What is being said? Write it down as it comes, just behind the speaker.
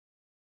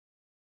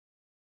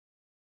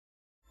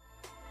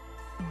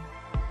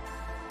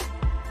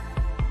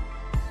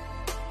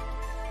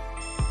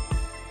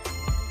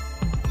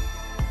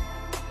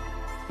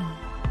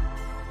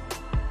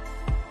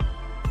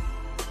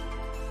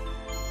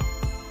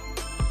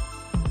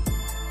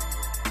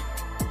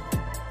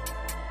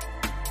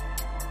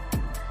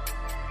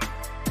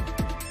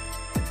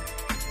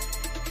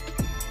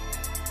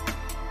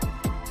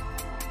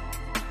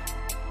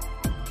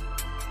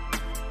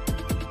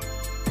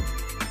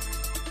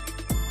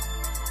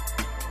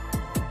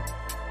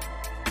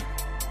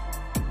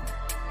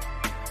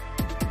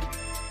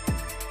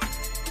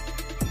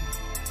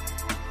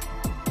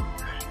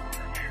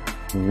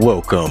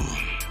Welcome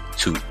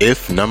to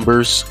If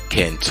Numbers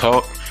Can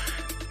Talk.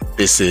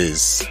 This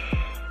is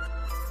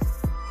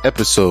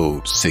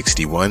episode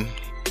 61,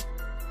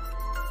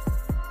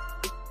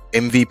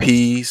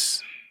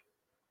 MVPs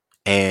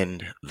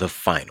and the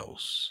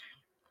finals,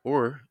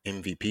 or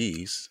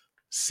MVPs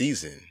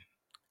season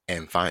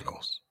and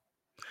finals.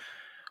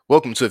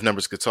 Welcome to If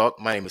Numbers Could Talk.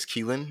 My name is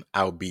Keelan.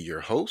 I'll be your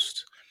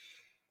host.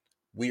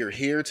 We are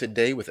here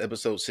today with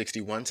episode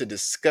 61 to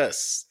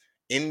discuss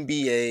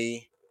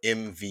NBA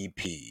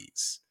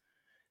MVPs.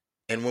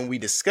 And when we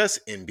discuss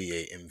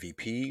NBA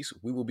MVPs,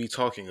 we will be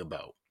talking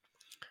about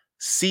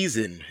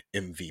season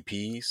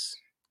MVPs,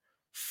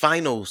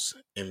 finals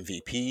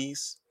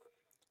MVPs,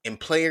 and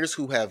players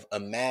who have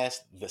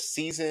amassed the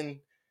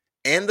season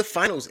and the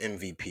finals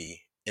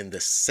MVP in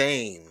the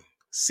same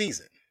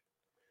season.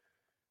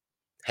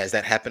 Has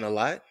that happened a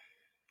lot?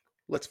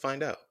 Let's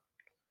find out.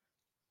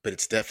 But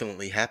it's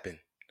definitely happened.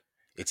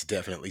 It's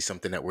definitely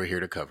something that we're here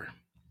to cover.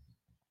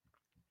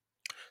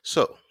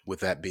 So,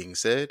 with that being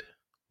said,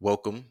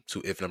 welcome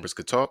to If Numbers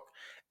Could Talk,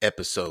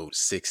 episode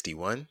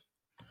 61.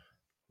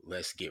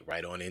 Let's get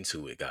right on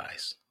into it,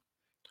 guys.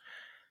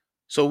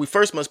 So we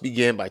first must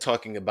begin by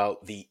talking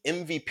about the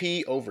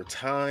MVP over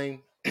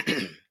time,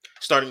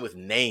 starting with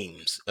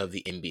names of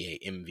the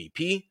NBA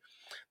MVP.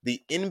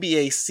 The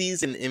NBA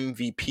Season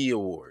MVP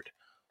Award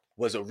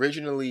was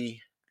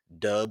originally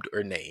dubbed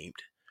or named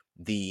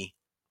the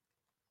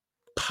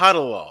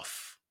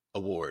Podoloff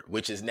Award,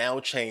 which is now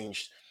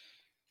changed.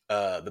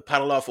 The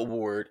Podoloff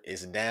Award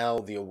is now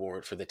the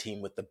award for the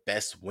team with the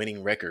best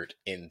winning record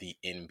in the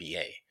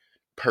NBA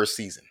per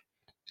season.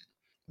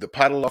 The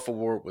Podoloff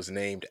Award was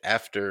named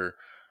after,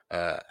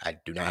 I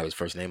do not have his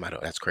first name. I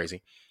don't. That's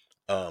crazy.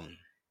 But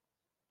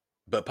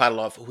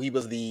Podoloff, he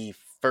was the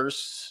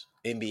first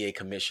NBA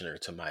commissioner,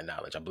 to my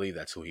knowledge. I believe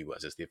that's who he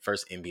was. It's the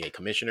first NBA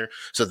commissioner.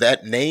 So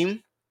that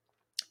name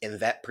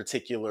and that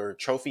particular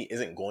trophy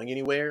isn't going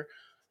anywhere.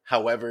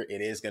 However,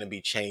 it is going to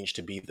be changed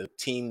to be the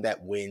team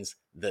that wins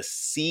the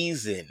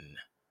season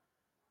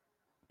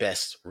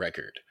best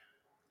record.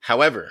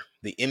 However,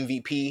 the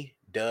MVP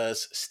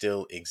does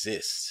still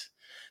exist.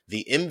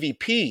 The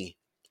MVP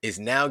is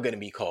now going to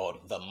be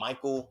called the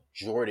Michael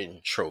Jordan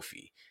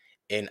Trophy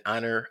in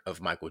honor of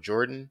Michael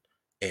Jordan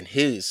and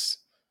his,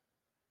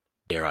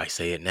 dare I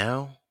say it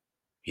now?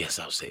 Yes,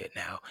 I'll say it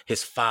now.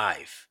 His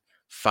five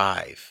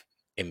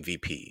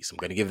MVPs. I'm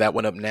going to give that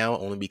one up now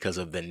only because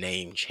of the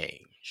name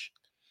change.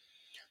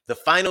 The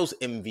finals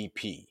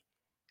MVP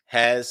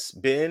has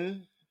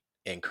been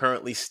and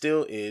currently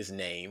still is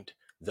named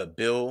the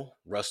Bill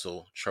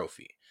Russell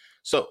Trophy.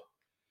 So,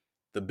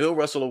 the Bill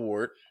Russell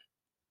Award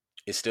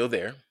is still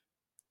there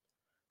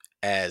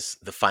as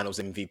the finals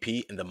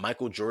MVP, and the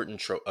Michael Jordan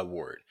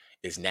Award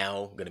is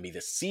now going to be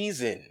the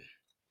season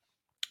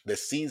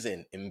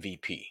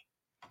MVP.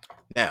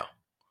 Now,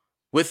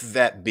 with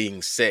that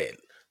being said,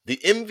 the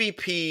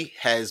MVP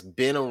has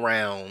been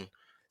around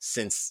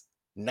since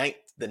the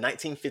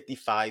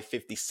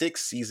 1955-56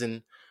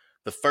 season.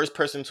 The first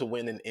person to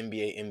win an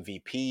NBA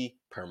MVP,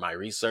 per my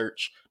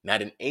research,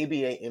 not an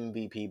ABA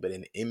MVP, but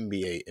an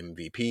NBA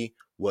MVP,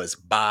 was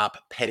Bob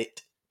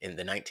Pettit in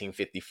the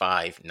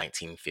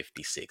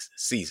 1955-1956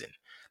 season.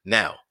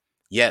 Now,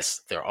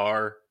 yes, there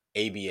are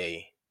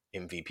ABA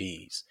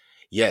MVPs.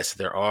 Yes,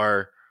 there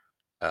are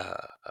NBA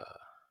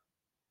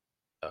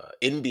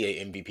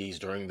MVPs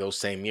during those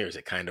same years.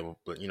 It kind of,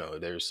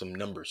 there's some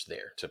numbers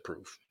there to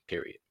prove,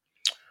 period.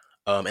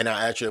 And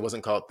actually, it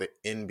wasn't called the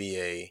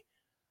NBA.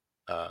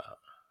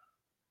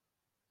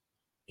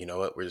 You know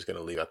what? We're just going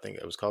to leave. I think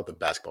it was called the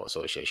Basketball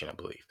Association, I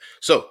believe.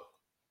 So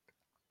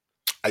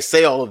I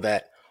say all of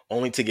that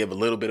only to give a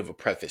little bit of a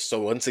preface. So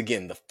once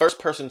again, the first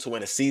person to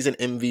win a season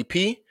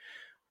MVP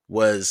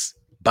was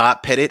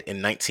Bob Pettit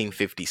in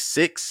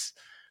 1956.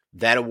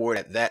 That award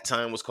at that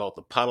time was called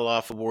the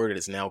Podoloff Award. It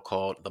is now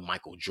called the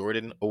Michael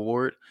Jordan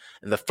Award.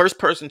 And the first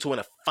person to win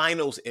a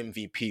finals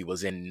MVP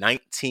was in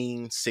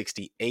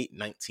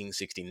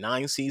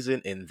 1968-1969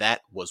 season, and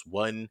that was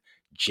one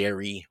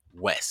Jerry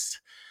West.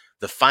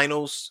 The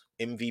finals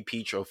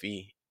MVP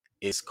trophy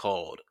is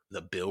called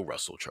the Bill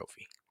Russell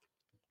Trophy.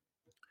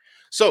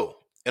 So,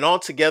 and all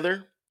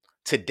together,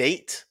 to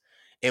date,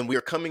 and we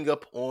are coming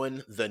up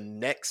on the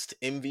next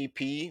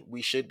MVP.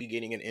 We should be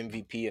getting an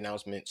MVP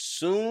announcement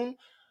soon.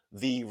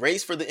 The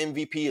race for the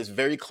MVP is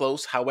very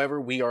close. However,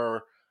 we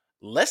are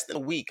less than a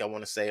week, I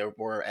want to say,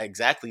 or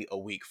exactly a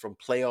week from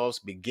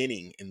playoffs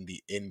beginning in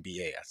the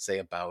NBA. I'd say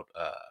about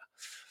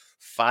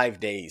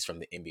 5 days from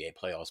the NBA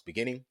playoffs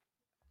beginning,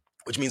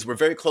 which means we're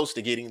very close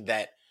to getting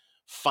that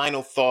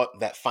final thought,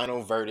 that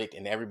final verdict,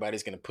 and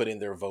everybody's going to put in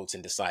their votes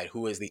and decide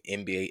who is the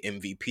NBA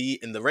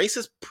MVP. And the race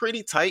is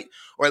pretty tight,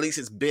 or at least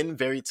it's been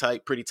very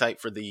tight, pretty tight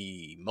for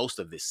the most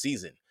of this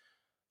season.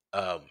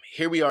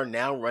 Here we are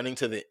now running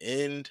to the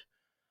end.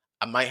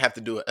 I might have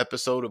to do an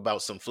episode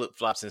about some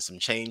flip-flops and some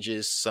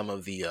changes. Some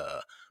of the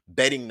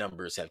betting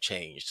numbers have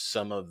changed.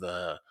 Some of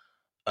the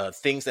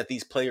things that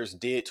these players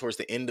did towards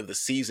the end of the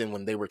season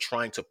when they were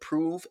trying to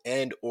prove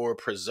and or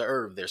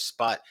preserve their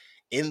spot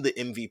in the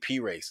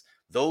MVP race.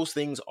 Those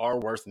things are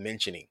worth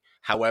mentioning.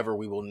 However,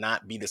 we will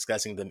not be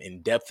discussing them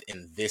in depth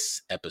in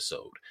this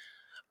episode.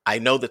 I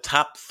know the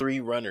top three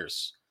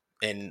runners,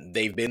 and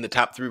they've been the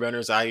top three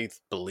runners, I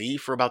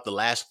believe, for about the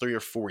last 3 or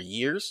 4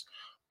 years,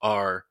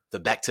 are the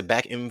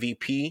back-to-back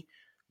MVP,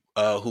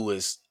 who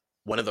is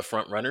one of the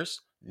front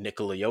runners,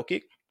 Nikola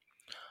Jokic.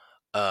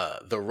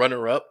 The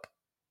runner-up,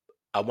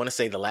 I want to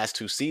say the last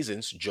 2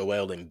 seasons,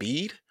 Joel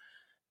Embiid,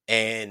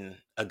 and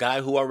a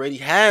guy who already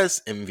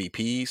has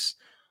MVPs.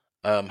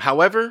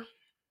 However,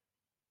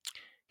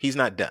 he's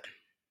not done.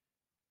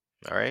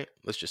 All right,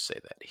 let's just say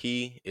that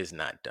he is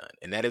not done,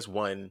 and that is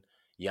one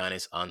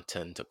Giannis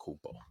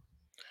Antetokounmpo.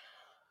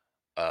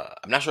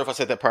 I'm not sure if I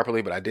said that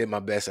properly, but I did my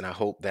best, and I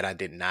hope that I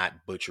did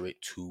not butcher it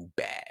too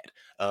bad.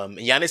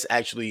 Giannis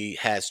actually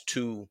has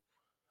two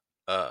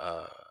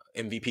uh,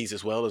 MVPs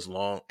as well as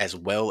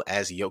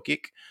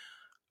Jokic.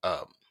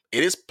 Um,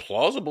 it is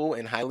plausible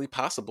and highly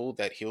possible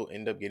that he'll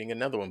end up getting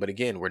another one. But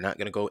again, we're not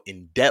going to go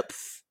in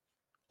depth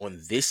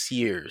on this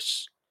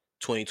year's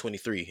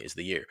 2023 is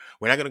the year.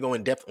 We're not going to go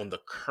in depth on the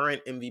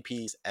current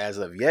MVPs as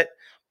of yet.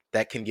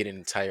 That can get an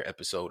entire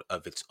episode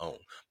of its own.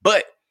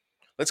 But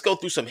let's go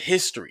through some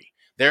history.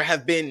 There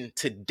have been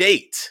to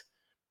date,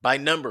 by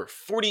number,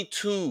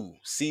 42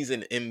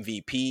 season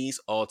MVPs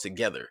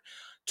altogether.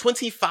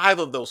 25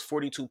 of those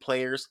 42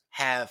 players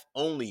have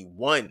only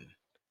one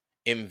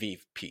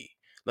MVP.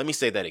 Let me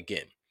say that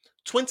again.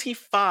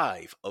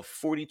 25 of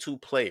 42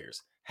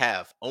 players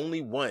have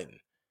only one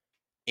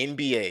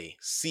NBA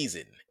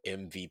season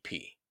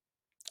MVP.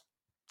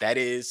 That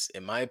is,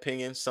 in my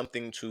opinion,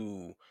 something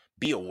to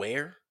be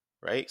aware,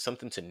 right?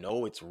 Something to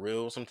know it's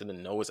real, something to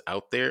know is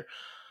out there.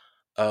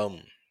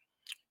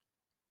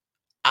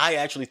 I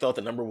actually thought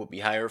the number would be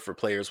higher for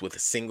players with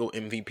single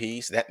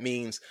MVPs. That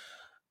means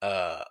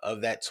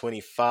of that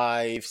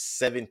 25,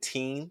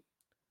 17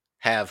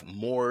 have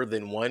more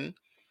than one.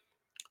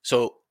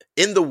 So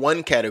in the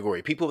one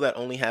category, people that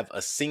only have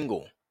a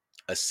single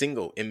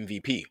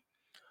MVP.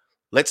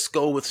 Let's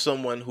go with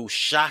someone who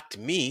shocked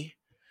me.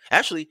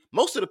 Actually,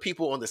 most of the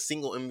people on the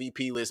single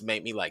MVP list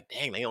made me like,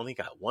 dang, they only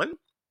got one.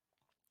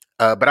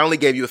 But I only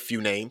gave you a few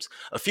names.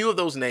 A few of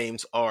those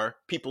names are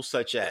people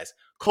such as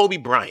Kobe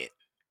Bryant,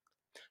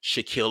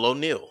 Shaquille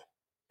O'Neal,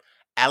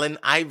 Allen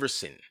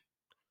Iverson,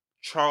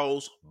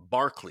 Charles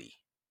Barkley,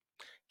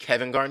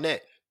 Kevin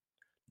Garnett,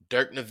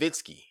 Dirk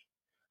Nowitzki,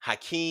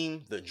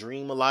 Hakeem the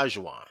Dream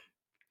Olajuwon,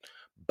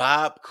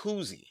 Bob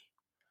Cousy,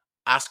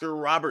 Oscar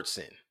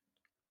Robertson,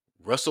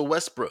 Russell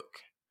Westbrook,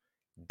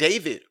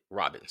 David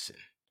Robinson,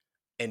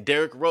 and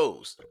Derrick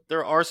Rose.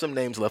 There are some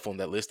names left on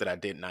that list that I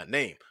did not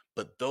name,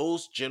 but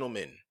those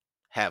gentlemen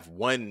have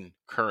one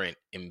current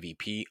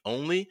MVP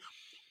only.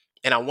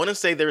 And I want to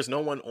say there's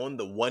no one on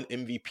the one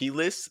MVP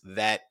list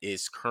that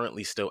is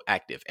currently still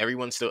active.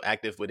 Everyone's still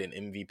active with an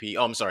MVP.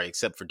 Oh, I'm sorry,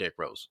 except for Derrick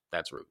Rose.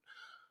 That's rude.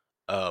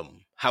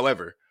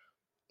 However,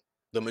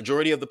 the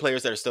majority of the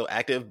players that are still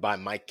active by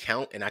my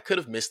count, and I could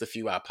have missed a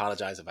few, I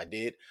apologize if I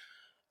did,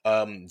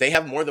 they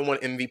have more than one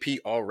MVP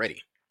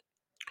already.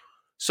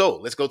 So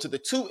let's go to the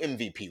two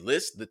MVP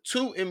list. The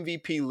two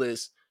MVP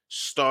list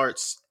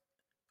starts,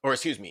 or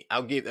excuse me,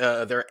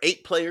 there are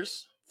 8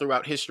 players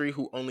throughout history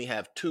who only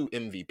have 2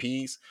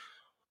 MVPs.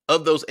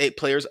 Of those 8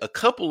 players, a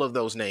couple of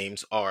those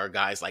names are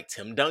guys like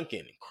Tim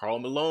Duncan, Karl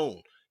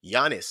Malone,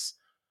 Giannis,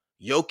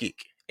 Jokic,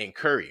 and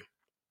Curry.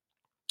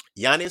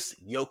 Giannis,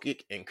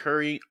 Jokic, and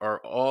Curry are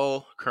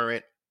all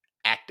current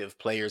active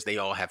players. They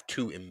all have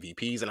 2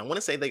 MVPs, and I want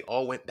to say they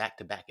all went back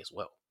to back as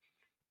well.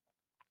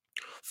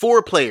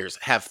 4 players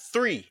have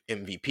 3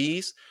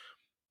 MVPs.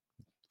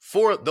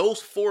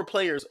 Those 4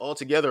 players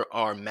altogether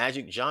are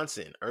Magic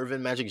Johnson.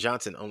 Earvin Magic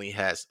Johnson only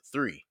has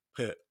 3.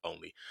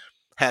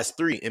 Has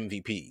 3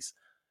 MVPs.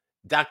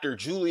 Dr.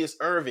 Julius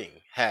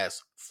Erving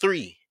has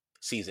 3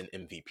 season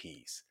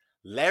MVPs.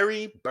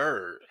 Larry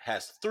Bird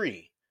has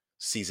 3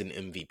 season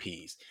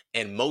MVPs.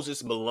 And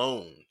Moses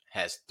Malone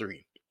has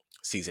 3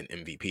 season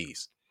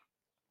MVPs.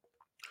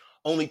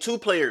 Only 2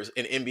 players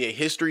in NBA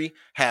history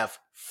have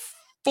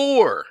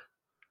 4.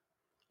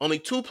 Only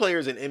 2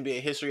 players in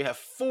NBA history have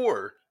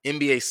 4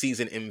 NBA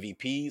season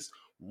MVPs.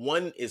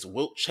 One is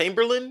Wilt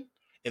Chamberlain,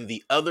 and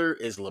the other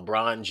is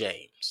LeBron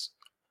James.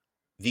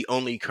 The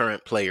only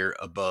current player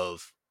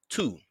above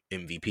 2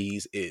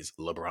 MVPs is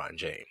LeBron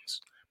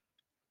James.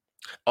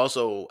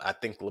 Also, I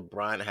think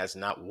LeBron has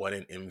not won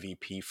an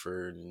MVP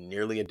for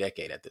nearly a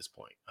decade at this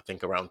point. I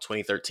think around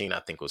 2013, I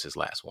think was his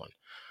last one.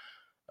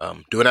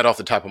 Doing that off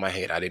the top of my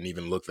head, I didn't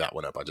even look that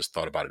one up. I just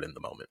thought about it in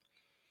the moment.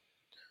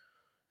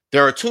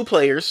 There are 2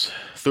 players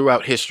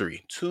throughout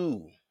history,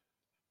 2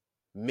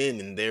 men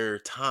in their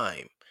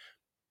time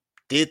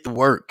did the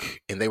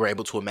work, and they were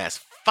able to amass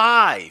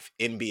 5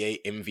 NBA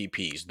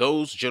MVPs.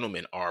 Those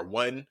gentlemen are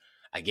one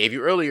I gave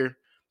you earlier.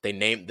 They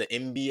named the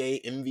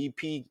NBA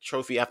MVP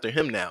trophy after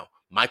him now.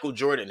 Michael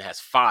Jordan has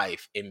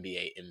 5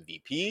 NBA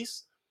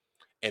MVPs.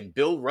 And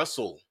Bill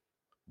Russell,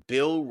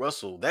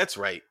 that's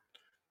right,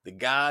 the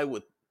guy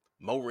with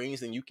more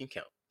rings than you can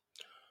count.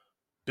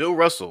 Bill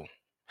Russell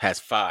has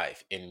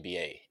 5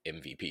 NBA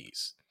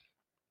MVPs.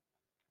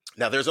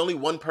 Now, there's only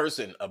one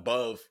person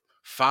above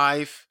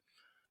 5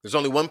 There's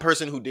only one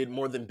person who did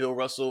more than Bill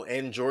Russell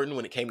and Jordan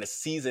when it came to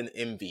season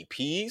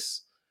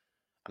MVPs.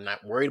 I'm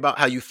not worried about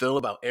how you feel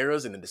about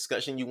eras and the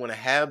discussion you want to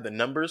have. The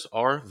numbers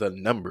are the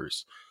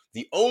numbers.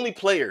 The only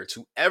player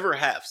to ever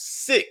have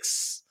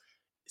 6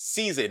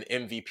 season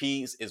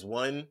MVPs is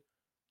one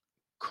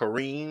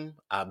Kareem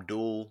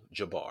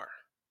Abdul-Jabbar.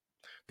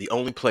 The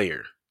only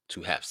player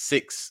to have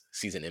 6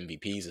 season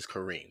MVPs is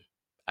Kareem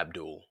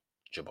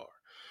Abdul-Jabbar.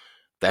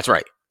 That's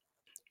right.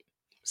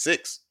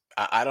 6.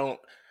 I don't.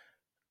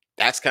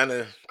 That's kind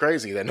of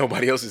crazy that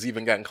nobody else has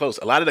even gotten close.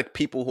 A lot of the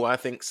people who I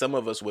think some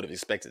of us would have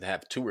expected to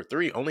have 2 or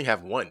 3 only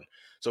have 1.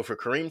 So for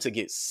Kareem to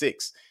get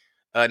 6,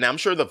 now I'm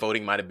sure the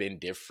voting might have been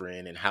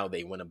different and how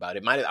they went about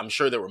it. I'm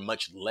sure there were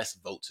much less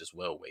votes as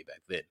well way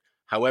back then.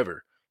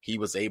 However, he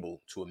was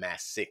able to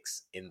amass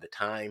 6 in the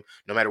time.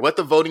 No matter what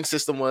the voting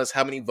system was,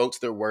 how many votes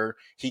there were,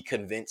 he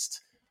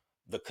convinced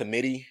the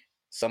committee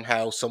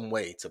somehow, some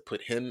way to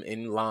put him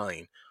in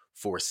line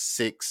for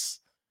 6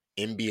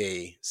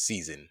 NBA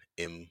season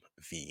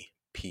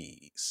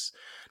MVPs.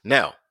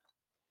 Now,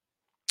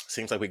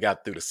 seems like we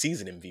got through the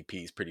season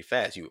MVPs pretty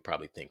fast, you would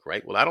probably think,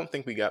 right? Well, I don't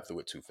think we got through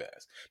it too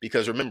fast.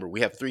 Because remember,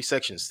 we have 3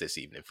 sections this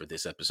evening for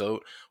this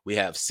episode. We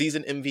have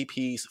season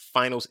MVPs,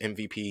 finals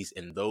MVPs,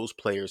 and those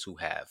players who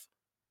have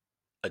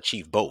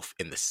achieved both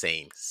in the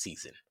same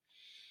season.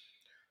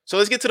 So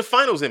let's get to the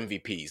finals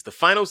MVPs. The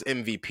finals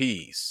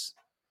MVPs,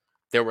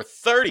 there were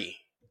 33.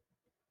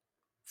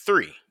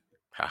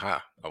 Haha,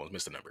 I almost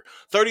missed the number.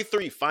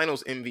 33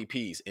 finals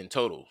MVPs in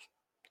total.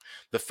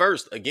 The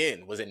first,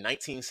 again, was in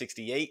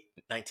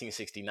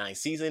 1968-1969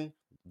 season,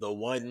 the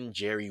one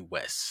Jerry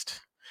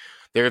West.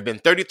 There have been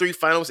 33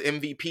 finals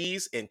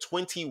MVPs, and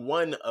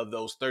 21 of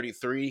those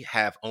 33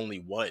 have only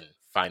one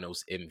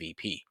finals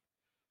MVP.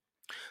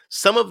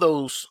 Some of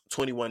those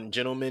 21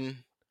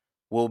 gentlemen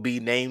will be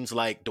names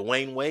like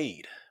Dwayne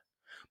Wade,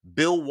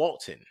 Bill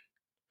Walton,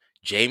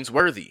 James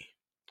Worthy,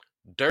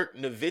 Dirk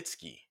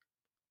Nowitzki,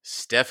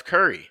 Steph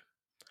Curry,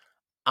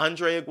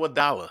 Andre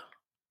Iguodala.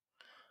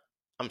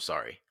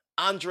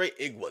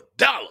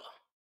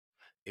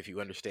 If you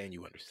understand,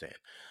 you understand.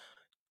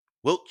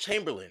 Wilt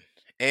Chamberlain,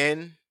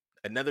 and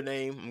another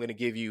name I'm going to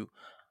give you,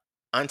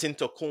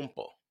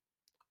 Antetokounmpo.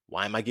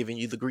 Why am I giving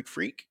you the Greek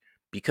Freak?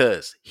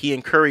 Because he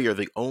and Curry are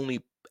the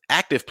only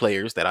active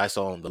players that I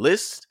saw on the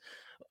list.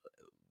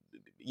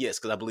 Yes,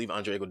 because I believe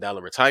Andre Iguodala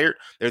retired.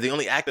 They're the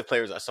only active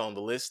players I saw on the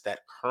list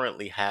that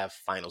currently have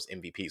finals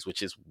MVPs,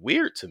 which is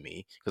weird to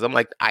me because I'm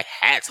like, I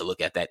had to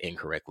look at that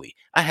incorrectly.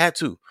 I had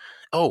to.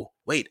 Oh,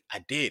 wait,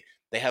 I did.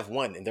 They have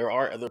one, and there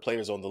are other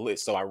players on the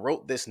list. So I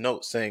wrote this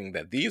note saying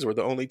that these were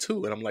the only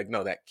 2, and I'm like,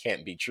 no, that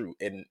can't be true,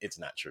 and it's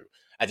not true.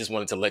 I just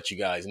wanted to let you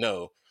guys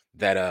know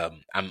that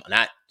I'm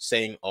not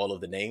saying all of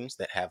the names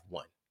that have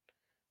one.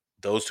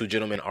 Those 2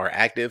 gentlemen are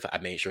active. I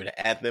made sure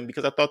to add them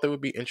because I thought there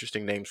would be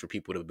interesting names for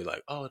people to be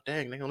like, oh,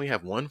 dang, they only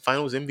have one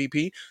finals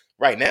MVP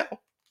right now.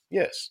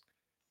 Yes.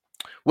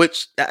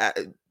 Which I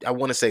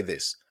want to say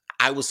this.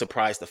 I was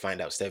surprised to find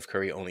out Steph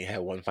Curry only had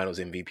one finals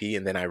MVP.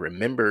 And then I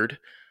remembered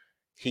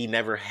he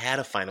never had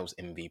a finals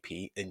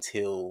MVP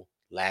until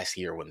last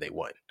year when they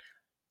won.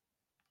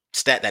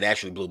 Stat that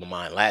actually blew my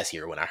mind last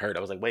year when I heard.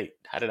 I was like, wait,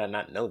 how did I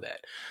not know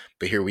that?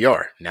 But here we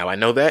are. Now I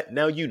know that.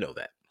 Now you know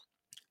that.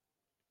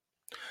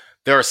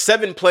 There are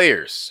 7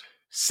 players,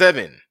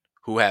 7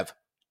 who have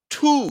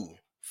 2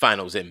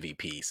 finals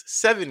MVPs.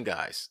 7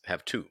 guys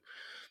have 2.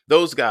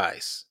 Those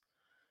guys,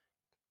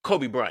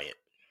 Kobe Bryant,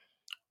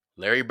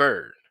 Larry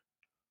Bird,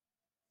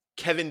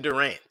 Kevin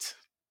Durant,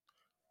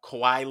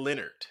 Kawhi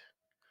Leonard,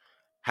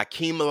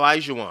 Hakeem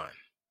Olajuwon,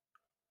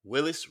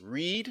 Willis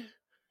Reed,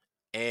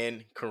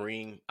 and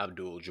Kareem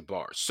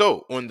Abdul-Jabbar.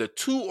 So on the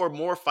 2 or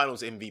more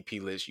finals MVP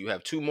list, you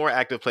have 2 more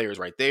active players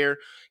right there,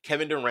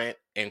 Kevin Durant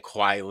and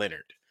Kawhi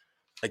Leonard.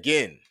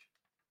 Again,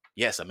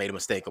 yes, I made a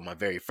mistake on my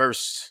very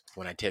first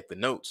when I took the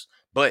notes.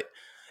 But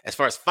as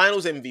far as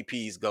finals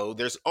MVPs go,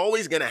 there's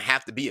always going to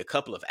have to be a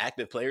couple of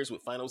active players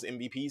with finals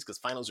MVPs because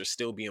finals are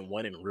still being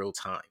won in real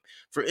time.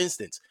 For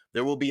instance,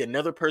 there will be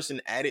another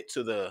person added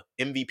to the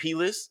MVP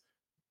list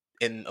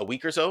in a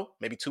week or so,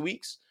 maybe 2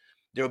 weeks.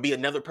 There will be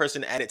another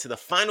person added to the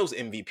finals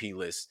MVP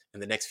list in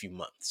the next few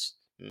months,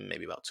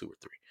 maybe about 2 or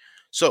 3.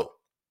 So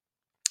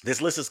this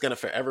list is going to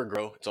forever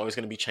grow. It's always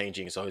going to be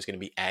changing. It's always going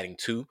to be adding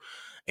to,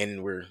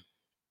 and we're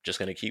just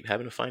going to keep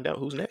having to find out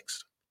who's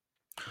next.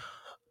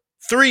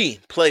 3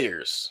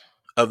 players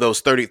of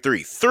those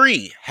 33,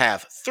 3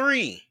 have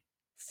 3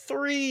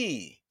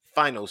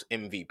 finals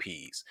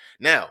MVPs.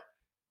 Now,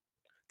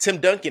 Tim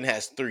Duncan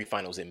has 3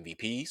 finals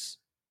MVPs.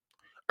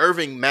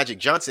 Irving Magic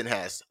Johnson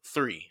has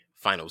 3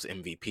 finals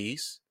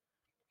MVPs.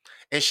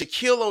 And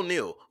Shaquille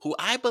O'Neal, who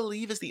I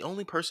believe is the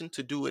only person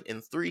to do it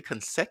in 3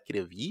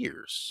 consecutive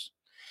years,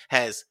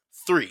 has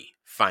 3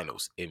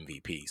 finals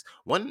MVPs.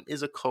 One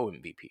is a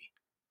co-MVP,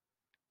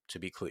 to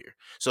be clear.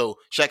 So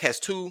Shaq has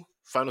 2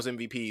 finals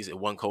MVPs and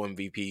 1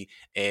 co-MVP,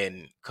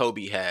 and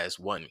Kobe has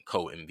 1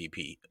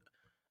 co-MVP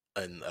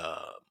and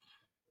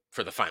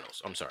for the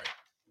finals. I'm sorry.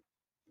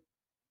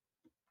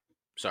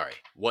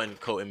 1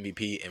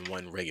 co-MVP and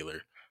 1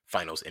 regular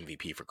finals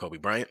MVP for Kobe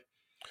Bryant.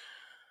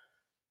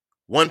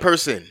 One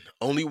person,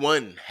 only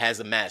one,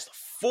 has amassed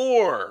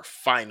 4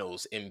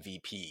 Finals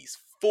MVPs.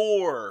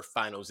 4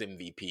 Finals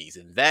MVPs.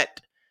 And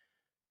that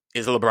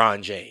is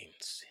LeBron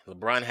James.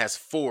 LeBron has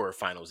 4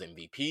 Finals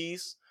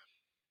MVPs.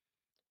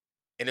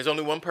 And there's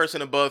only one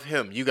person above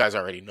him. You guys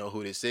already know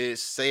who this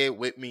is. Say it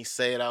with me.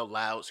 Say it out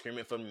loud. Scream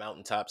it from the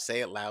mountaintop.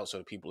 Say it loud so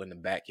the people in the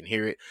back can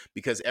hear it,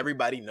 because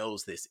everybody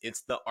knows this.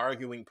 It's the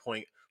arguing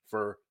point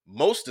for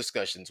most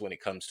discussions when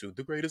it comes to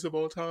the greatest of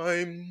all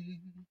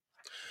time.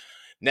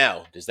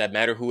 Now, does that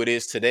matter who it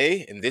is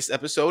today in this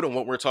episode and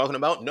what we're talking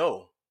about?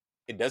 No,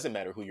 it doesn't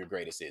matter who your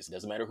greatest is. It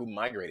doesn't matter who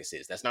my greatest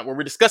is. That's not what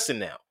we're discussing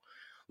now.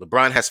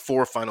 LeBron has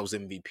 4 Finals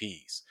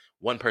MVPs.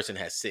 One person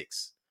has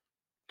 6.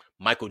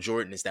 Michael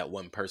Jordan is that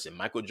one person.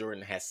 Michael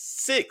Jordan has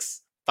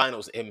 6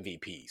 Finals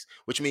MVPs,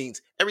 which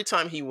means every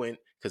time he went,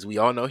 because we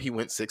all know he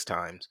went 6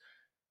 times,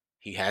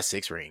 he has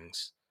 6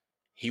 rings.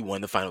 He won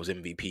the Finals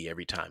MVP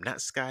every time.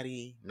 Not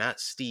Scotty, not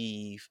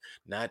Steve,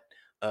 not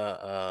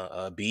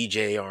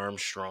BJ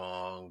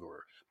Armstrong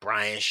or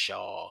Brian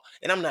Shaw.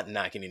 And I'm not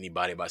knocking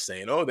anybody by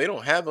saying, oh, they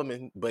don't have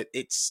them. But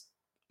it's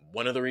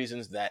one of the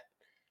reasons that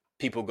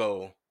people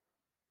go,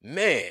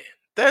 man,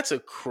 that's a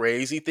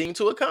crazy thing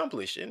to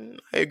accomplish.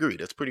 And I agree,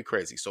 that's pretty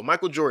crazy. So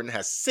Michael Jordan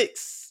has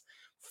 6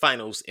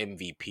 Finals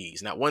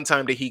MVPs. Not one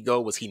time did he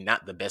go, was he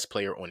not the best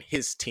player on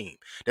his team.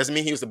 Doesn't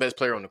mean he was the best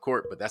player on the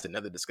court, but that's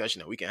another discussion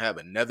that we can have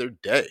another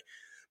day.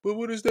 But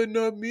what does that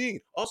not mean?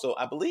 Also,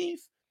 I believe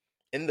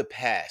in the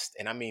past,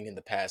 and I mean in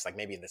the past, like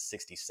maybe in the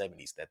 60s,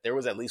 70s, that there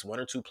was at least 1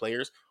 or 2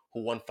 players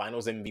who won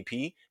Finals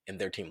MVP and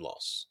their team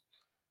lost.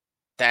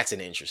 That's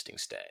an interesting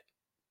stat.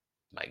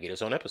 Might get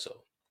its own episode.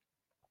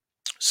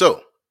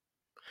 So,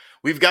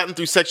 we've gotten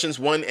through sections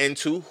 1 and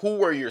 2.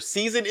 Who are your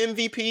season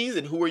MVPs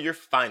and who are your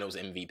Finals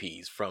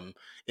MVPs from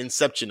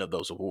inception of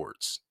those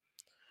awards?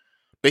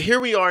 But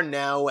here we are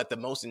now at the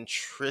most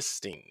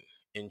interesting,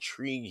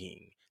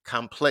 intriguing,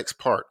 complex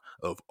part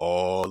of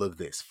all of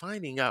this,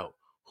 finding out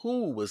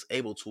who was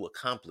able to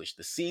accomplish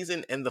the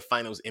season and the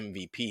Finals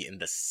MVP in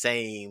the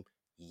same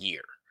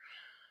year.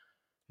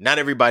 Not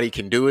everybody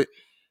can do it.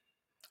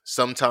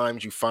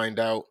 Sometimes you find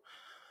out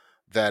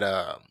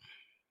that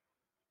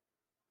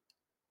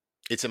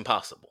it's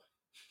impossible,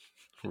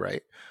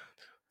 right?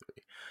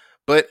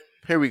 But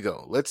here we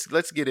go.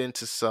 Let's get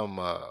into some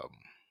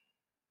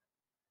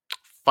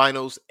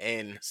Finals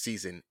and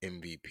season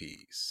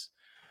MVPs.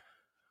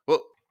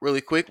 Well,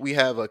 really quick, we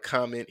have a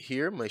comment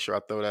here. Make sure I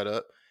throw that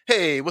up.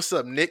 Hey, what's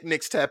up, Nick?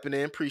 Nick's tapping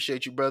in.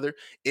 Appreciate you, brother.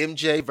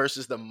 MJ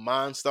versus the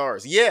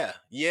Monstars. Yeah.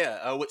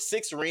 With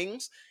 6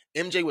 rings,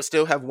 MJ would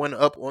still have 1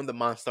 up on the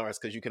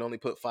Monstars because you can only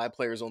put 5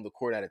 players on the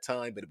court at a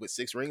time. But with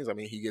 6 rings, I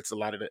mean, he gets a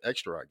lot of the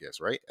extra, I guess,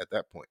 right? At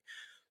that point.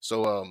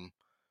 So,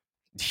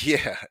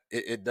 yeah,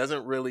 it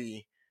doesn't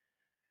really.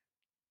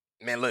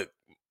 Man, look,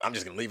 I'm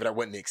just gonna leave it at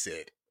what Nick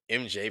said.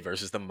 MJ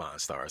versus the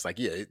Monstars. Like,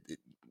 yeah,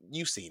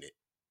 you've seen it.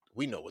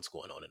 We know what's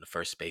going on in the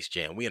first Space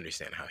Jam. We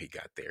understand how he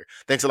got there.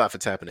 Thanks a lot for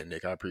tapping in,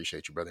 Nick. I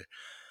appreciate you, brother.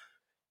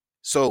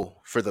 So,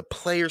 for the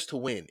players to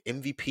win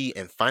MVP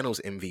and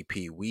Finals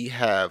MVP, we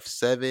have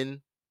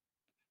 7,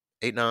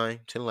 8, 9,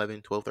 10,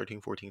 11, 12,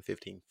 13, 14,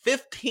 15.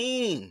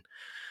 15!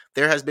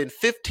 There has been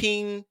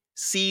 15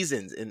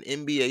 seasons in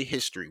NBA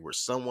history where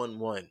someone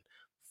won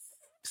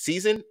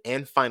season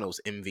and Finals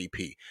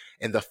MVP.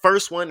 And the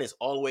first one is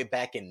all the way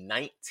back in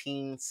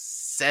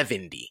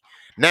 1970.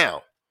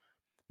 Now,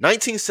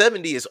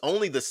 1970 is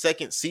only the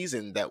second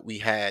season that we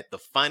had the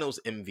Finals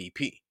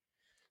MVP.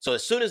 So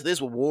as soon as this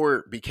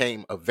award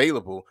became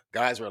available,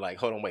 guys were like,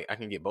 hold on, wait, I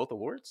can get both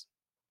awards?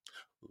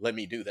 Let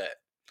me do that.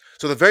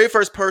 So the very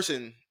first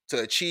person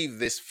to achieve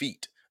this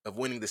feat of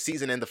winning the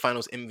season and the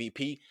Finals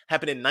MVP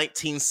happened in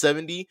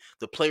 1970.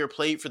 The player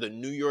played for the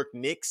New York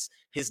Knicks.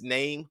 His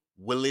name,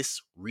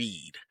 Willis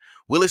Reed.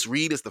 Willis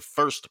Reed is the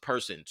first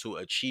person to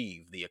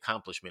achieve the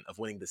accomplishment of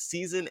winning the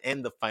season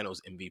and the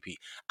Finals MVP.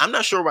 I'm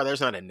not sure why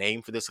there's not a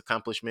name for this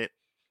accomplishment.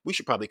 We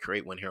should probably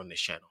create one here on this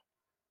channel.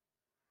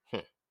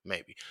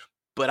 Maybe.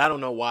 But I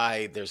don't know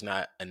why there's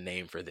not a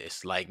name for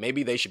this. Like,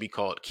 maybe they should be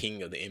called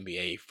King of the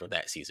NBA for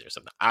that season or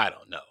something. I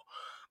don't know.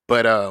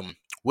 But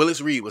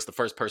Willis Reed was the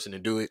first person to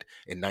do it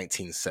in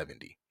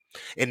 1970.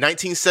 In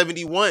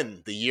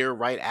 1971, the year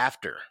right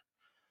after,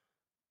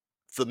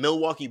 the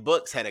Milwaukee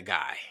Bucks had a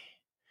guy.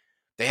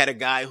 They had a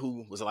guy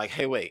who was like,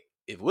 hey, wait,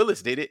 if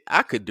Willis did it,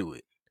 I could do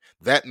it.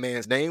 That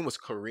man's name was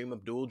Kareem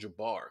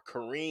Abdul-Jabbar.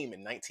 Kareem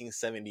in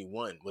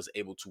 1971 was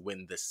able to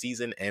win the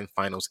season and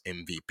Finals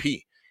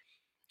MVP.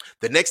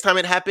 The next time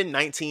it happened,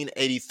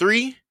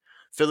 1983,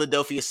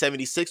 Philadelphia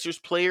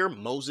 76ers player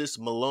Moses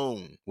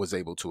Malone was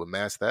able to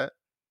amass that.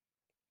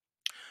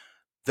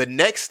 The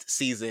next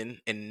season,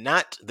 and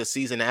not the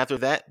season after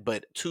that,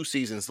 but 2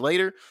 seasons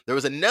later, there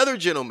was another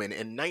gentleman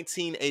in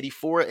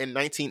 1984 and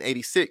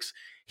 1986.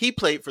 He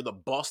played for the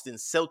Boston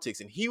Celtics,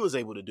 and he was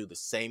able to do the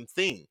same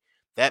thing.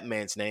 That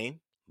man's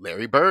name,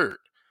 Larry Bird.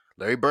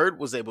 Larry Bird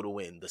was able to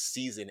win the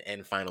season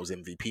and Finals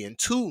MVP in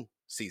 2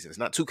 seasons.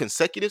 Not 2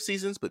 consecutive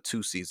seasons, but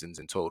 2 seasons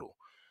in total.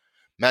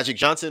 Magic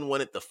Johnson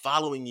won it the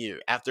following year.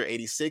 After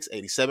 86,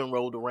 87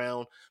 rolled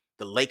around.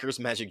 the Lakers,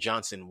 Magic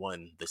Johnson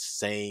won the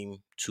same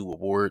 2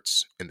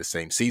 awards in the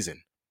same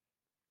season.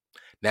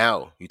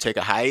 Now, you take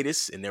a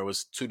hiatus, and there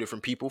was 2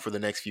 different people for the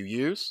next few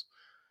years.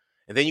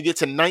 And then you get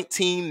to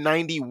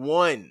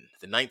 1991,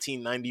 the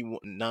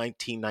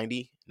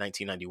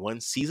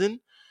 1991 season.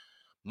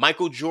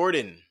 Michael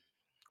Jordan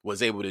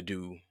was able to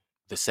do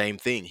the same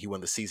thing. He won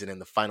the season and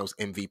the finals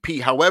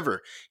MVP.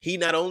 However, he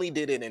not only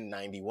did it in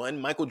 91,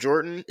 Michael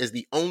Jordan is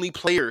the only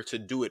player to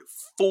do it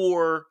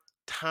 4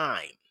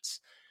 times.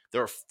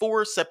 There are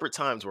 4 separate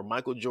times where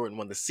Michael Jordan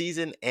won the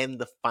season and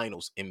the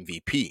finals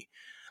MVP.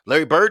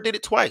 Larry Bird did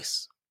it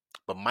twice,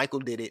 but Michael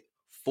did it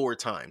 4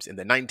 times. In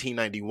the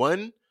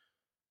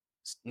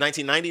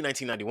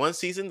 1990-1991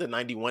 season, the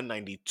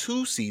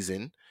 91-92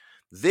 season.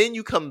 Then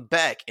you come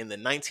back in the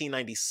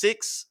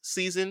 1996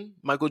 season,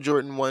 Michael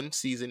Jordan won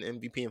season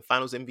MVP and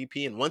finals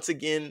MVP. And once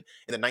again, in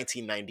the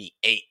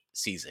 1998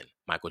 season,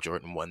 Michael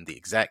Jordan won the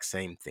exact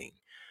same thing.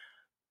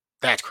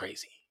 That's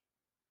crazy.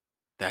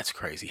 That's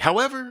crazy.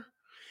 However,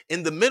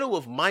 in the middle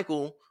of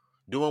Michael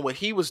doing what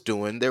he was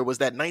doing, there was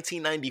that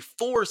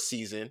 1994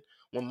 season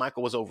when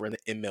Michael was over in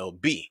the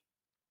MLB.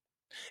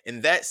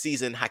 In that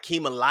season,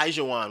 Hakeem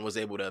Olajuwon was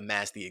able to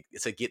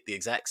get the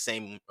exact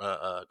same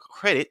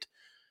credit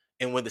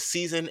and win the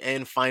season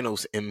and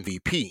finals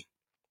MVP.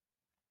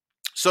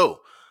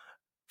 So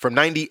from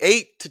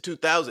 98 to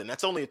 2000,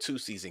 that's only a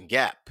 2-season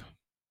gap.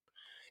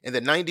 And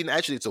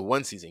actually it's a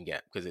 1-season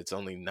gap because it's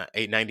only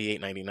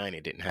 98, 99,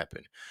 it didn't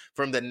happen.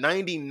 From the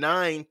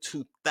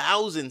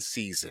 99-2000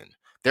 season,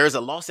 there's a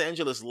Los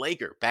Angeles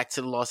Laker. Back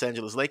to the Los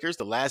Angeles Lakers.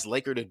 The last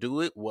Laker to do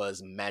it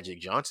was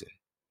Magic Johnson.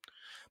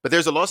 But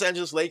there's a Los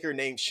Angeles Laker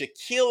named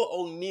Shaquille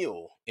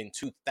O'Neal in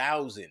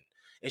 2000.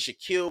 And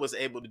Shaquille was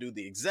able to do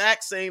the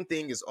exact same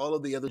thing as all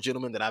of the other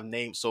gentlemen that I've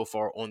named so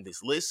far on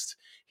this list.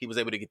 He was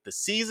able to get the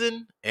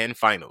season and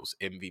finals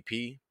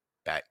MVP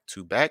back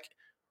to back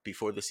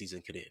before the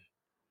season could end.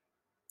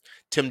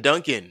 Tim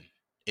Duncan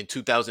in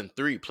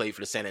 2003 played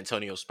for the San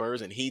Antonio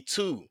Spurs, and he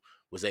too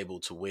was able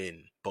to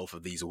win both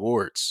of these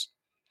awards.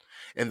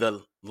 And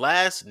the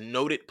last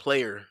noted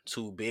player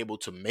to be able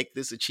to make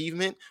this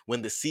achievement,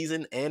 win the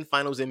season and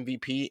finals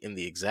MVP in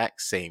the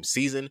exact same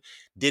season,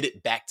 did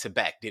it back to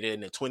back. Did it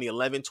in the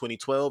 2011,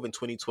 2012, and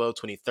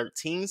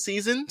 2012-2013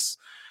 seasons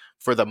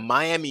for the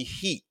Miami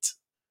Heat.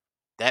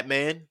 That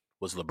man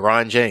was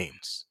LeBron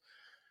James.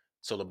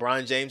 So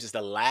LeBron James is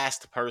the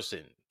last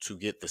person to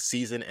get the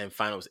season and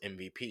finals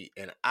MVP.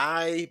 And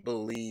I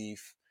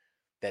believe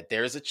that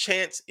there's a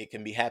chance it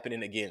can be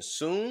happening again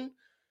soon,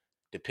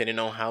 depending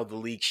on how the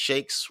league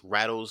shakes,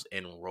 rattles,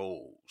 and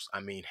rolls. I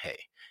mean, hey,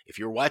 if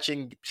you're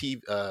watching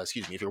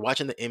if you're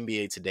watching the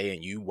NBA today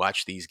and you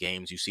watch these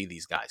games, you see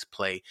these guys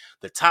play.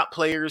 The top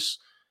players,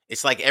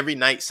 it's like every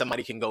night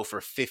somebody can go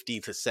for 50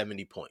 to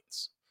 70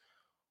 points.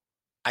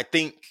 I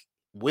think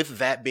with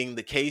that being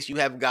the case, you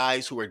have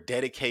guys who are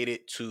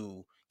dedicated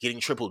to getting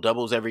triple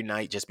doubles every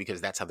night just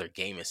because that's how their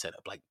game is set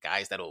up. Like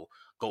guys that'll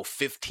go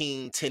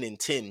 15, 10, and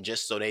 10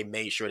 just so they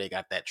made sure they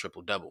got that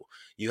triple double.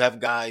 You have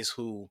guys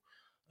who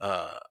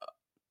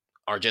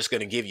are just going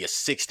to give you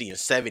 60 and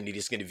 70,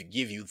 just going to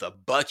give you the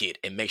bucket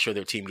and make sure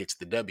their team gets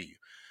the W.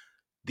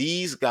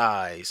 These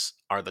guys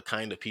are the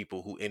kind of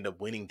people who end up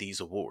winning these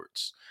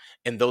awards.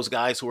 And those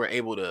guys who are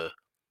able to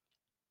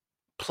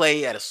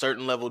play at a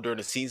certain level during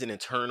the season and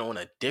turn on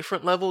a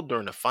different level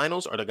during the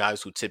finals are the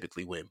guys who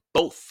typically win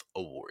both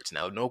awards.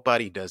 Now,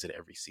 nobody does it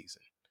every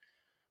season,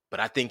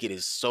 but I think it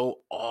is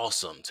so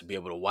awesome to be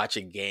able to watch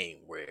a game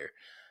where,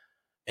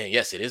 and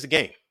yes, it is a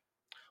game,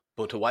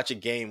 but to watch a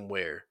game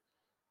where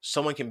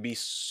someone can be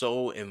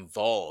so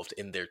involved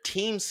in their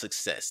team's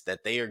success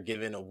that they are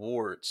given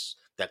awards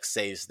that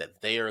says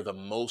that they are the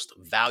most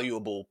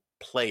valuable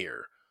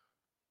player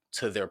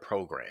to their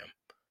program.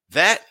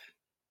 That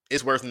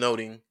is worth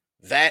noting.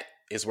 That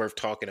is worth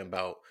talking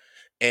about.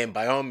 And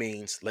by all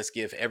means, let's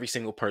give every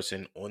single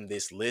person on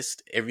this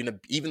list,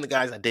 even the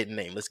guys I didn't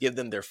name, let's give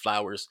them their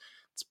flowers.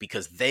 It's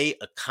because they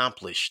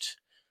accomplished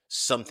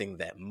something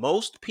that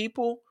most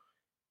people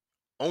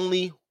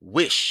only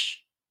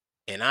wish,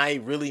 and I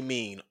really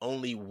mean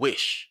only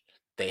wish,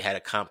 they had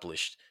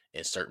accomplished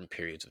in certain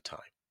periods of time.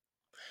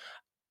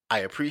 I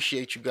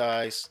appreciate you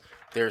guys.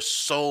 There's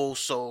so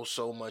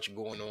much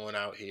going on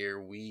out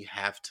here.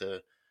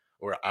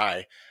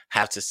 I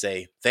have to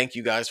say thank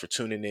you guys for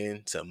tuning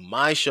in to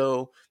my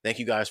show. Thank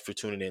you guys for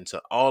tuning in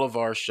to all of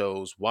our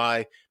shows.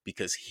 Why?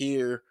 Because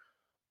here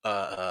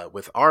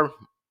with our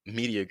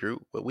media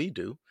group, what we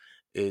do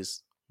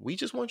is we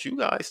just want you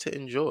guys to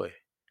enjoy.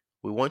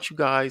 We want you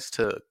guys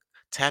to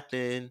tap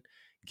in,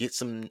 get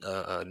some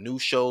new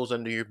shows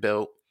under your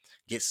belt,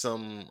 get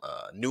some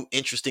new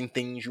interesting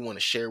things you want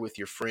to share with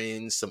your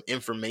friends, some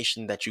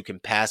information that you can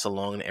pass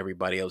along to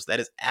everybody else. That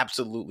is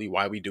absolutely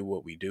why we do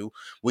what we do.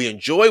 We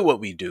enjoy what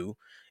we do.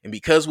 And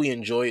because we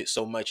enjoy it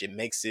so much, it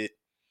makes it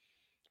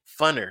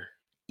funner,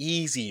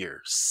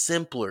 easier,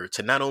 simpler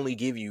to not only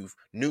give you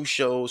new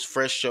shows,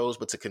 fresh shows,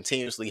 but to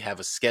continuously have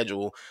a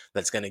schedule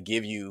that's going to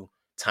give you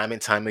time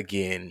and time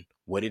again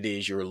what it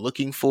is you're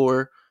looking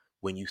for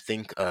when you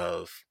think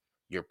of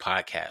your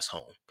podcast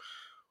home.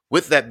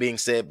 With that being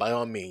said, by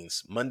all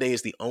means, Monday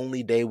is the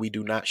only day we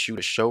do not shoot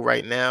a show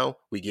right now.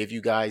 We give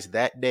you guys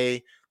that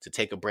day to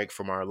take a break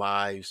from our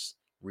lives,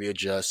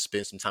 readjust,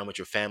 spend some time with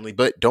your family.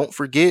 But don't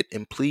forget,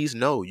 and please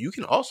know, you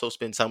can also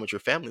spend time with your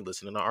family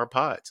listening to our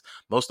pods.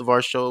 Most of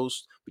our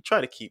shows, we try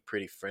to keep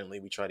pretty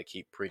friendly. We try to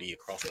keep pretty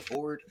across the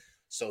board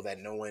so that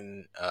no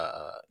one,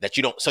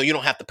 so you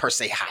don't have to per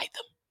se hide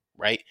them,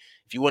 right?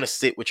 If you want to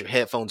sit with your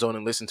headphones on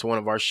and listen to one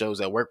of our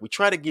shows at work, we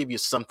try to give you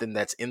something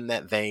that's in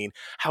that vein.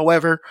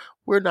 However,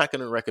 we're not going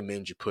to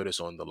recommend you put us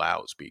on the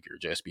loudspeaker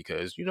just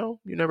because, you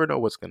never know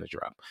what's going to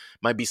drop.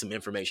 Might be some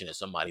information that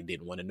somebody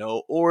didn't want to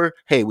know. Or,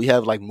 hey, we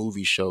have like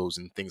movie shows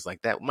and things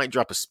like that. We might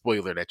drop a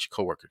spoiler that your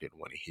coworker didn't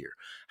want to hear.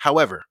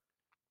 However,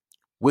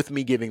 with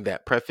me giving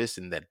that preface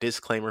and that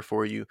disclaimer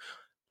for you,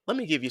 let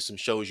me give you some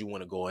shows you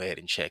want to go ahead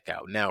and check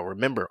out. Now,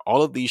 remember,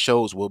 all of these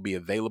shows will be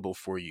available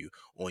for you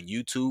on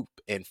YouTube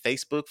and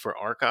Facebook for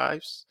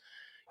archives.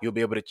 You'll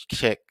be able to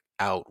check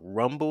out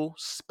Rumble,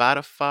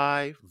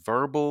 Spotify,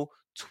 Verbal,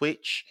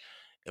 Twitch.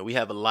 And we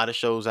have a lot of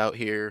shows out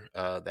here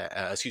a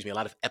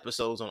lot of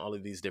episodes on all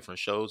of these different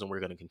shows, and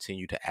we're going to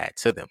continue to add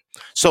to them.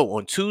 So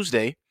on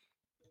Tuesday,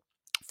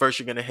 first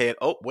you're going to head,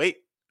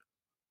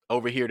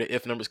 over here to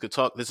If Numbers Could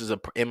Talk. This is an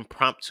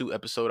impromptu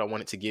episode I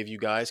wanted to give you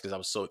guys because I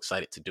was so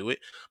excited to do it.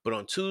 But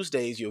on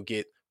Tuesdays, you'll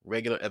get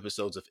regular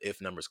episodes of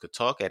If Numbers Could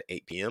Talk at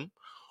 8 p.m.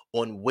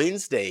 On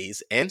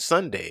Wednesdays and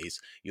Sundays,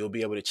 you'll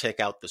be able to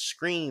check out the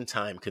Screen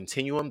Time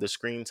Continuum. The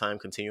Screen Time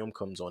Continuum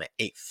comes on at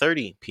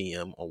 8:30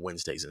 p.m. on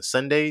Wednesdays and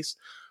Sundays.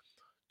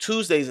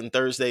 Tuesdays and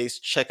Thursdays,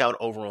 check out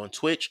over on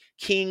Twitch,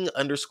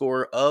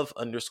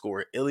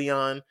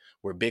 King_of_Ilion,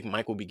 where Big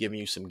Mike will be giving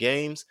you some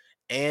games.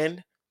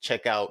 And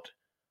check out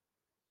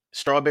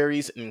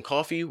Strawberries and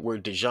Coffee, where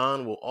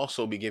Dijon will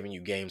also be giving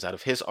you games out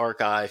of his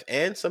archive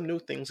and some new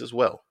things as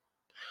well.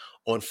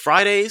 On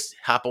Fridays,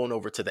 hop on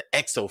over to the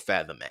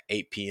ExoFathom at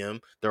 8 p.m.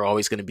 They're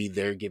always going to be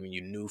there giving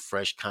you new,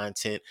 fresh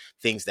content,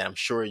 things that I'm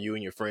sure you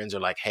and your friends are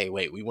like, hey,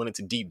 wait, we wanted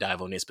to deep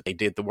dive on this, but they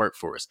did the work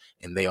for us.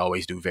 And they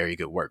always do very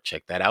good work.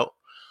 Check that out.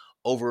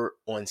 Over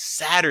on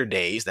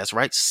Saturdays, that's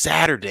right,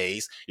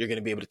 Saturdays, you're going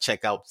to be able to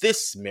check out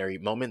This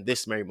Married Moment.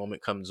 This Married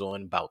Moment comes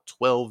on about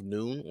 12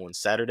 noon on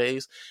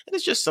Saturdays. And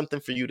it's just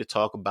something for you to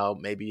talk about.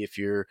 Maybe if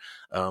you're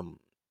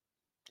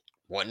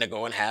wanting to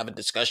go and have a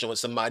discussion with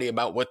somebody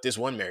about what this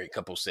one married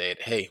couple said.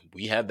 Hey,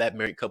 we have that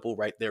married couple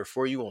right there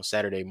for you on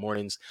Saturday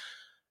mornings.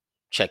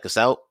 Check us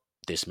out,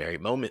 This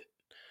Married Moment.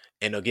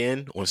 And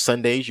again, on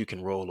Sundays, you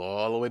can roll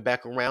all the way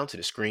back around to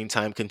the Screen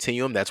Time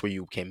Continuum. That's where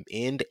you can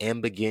end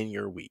and begin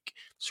your week.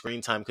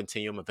 Screen Time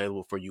Continuum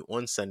available for you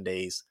on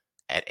Sundays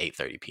at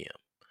 8:30 p.m.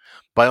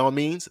 By all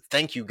means,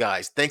 thank you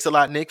guys. Thanks a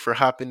lot, Nick, for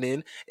hopping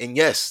in. And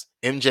yes,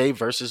 MJ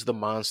versus the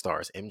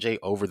Monstars. MJ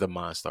over the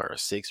Monstars.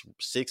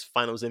 Six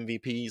finals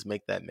MVPs.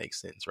 Make that make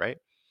sense, right?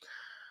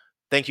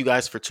 Thank you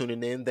guys for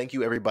tuning in. Thank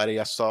you, everybody.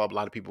 I saw a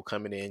lot of people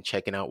coming in,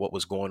 checking out what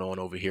was going on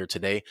over here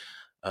today.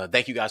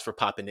 Thank you guys for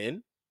popping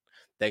in.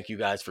 Thank you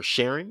guys for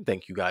sharing.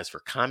 Thank you guys for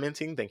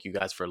commenting. Thank you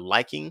guys for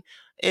liking.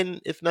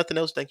 And if nothing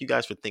else, thank you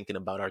guys for thinking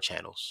about our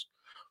channels.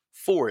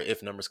 For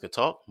If Numbers Could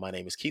Talk, my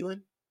name is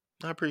Keelan.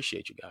 I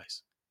appreciate you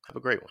guys. Have a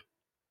great one.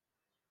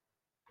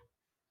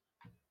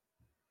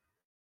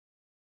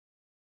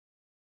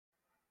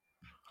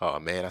 Oh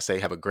man, I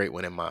say have a great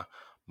one in my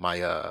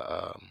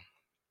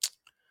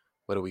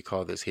what do we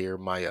call this here?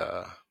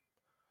 My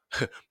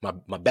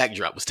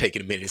backdrop was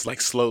taking a minute. It's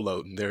like slow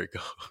loading. There it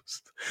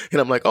goes.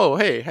 And I'm like, oh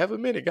hey, have a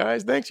minute,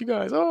 guys. Thanks you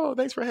guys. Oh,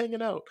 thanks for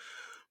hanging out.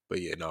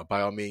 But yeah, no,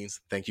 by all means,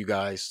 thank you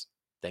guys.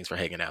 Thanks for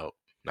hanging out.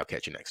 And I'll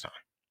catch you next time.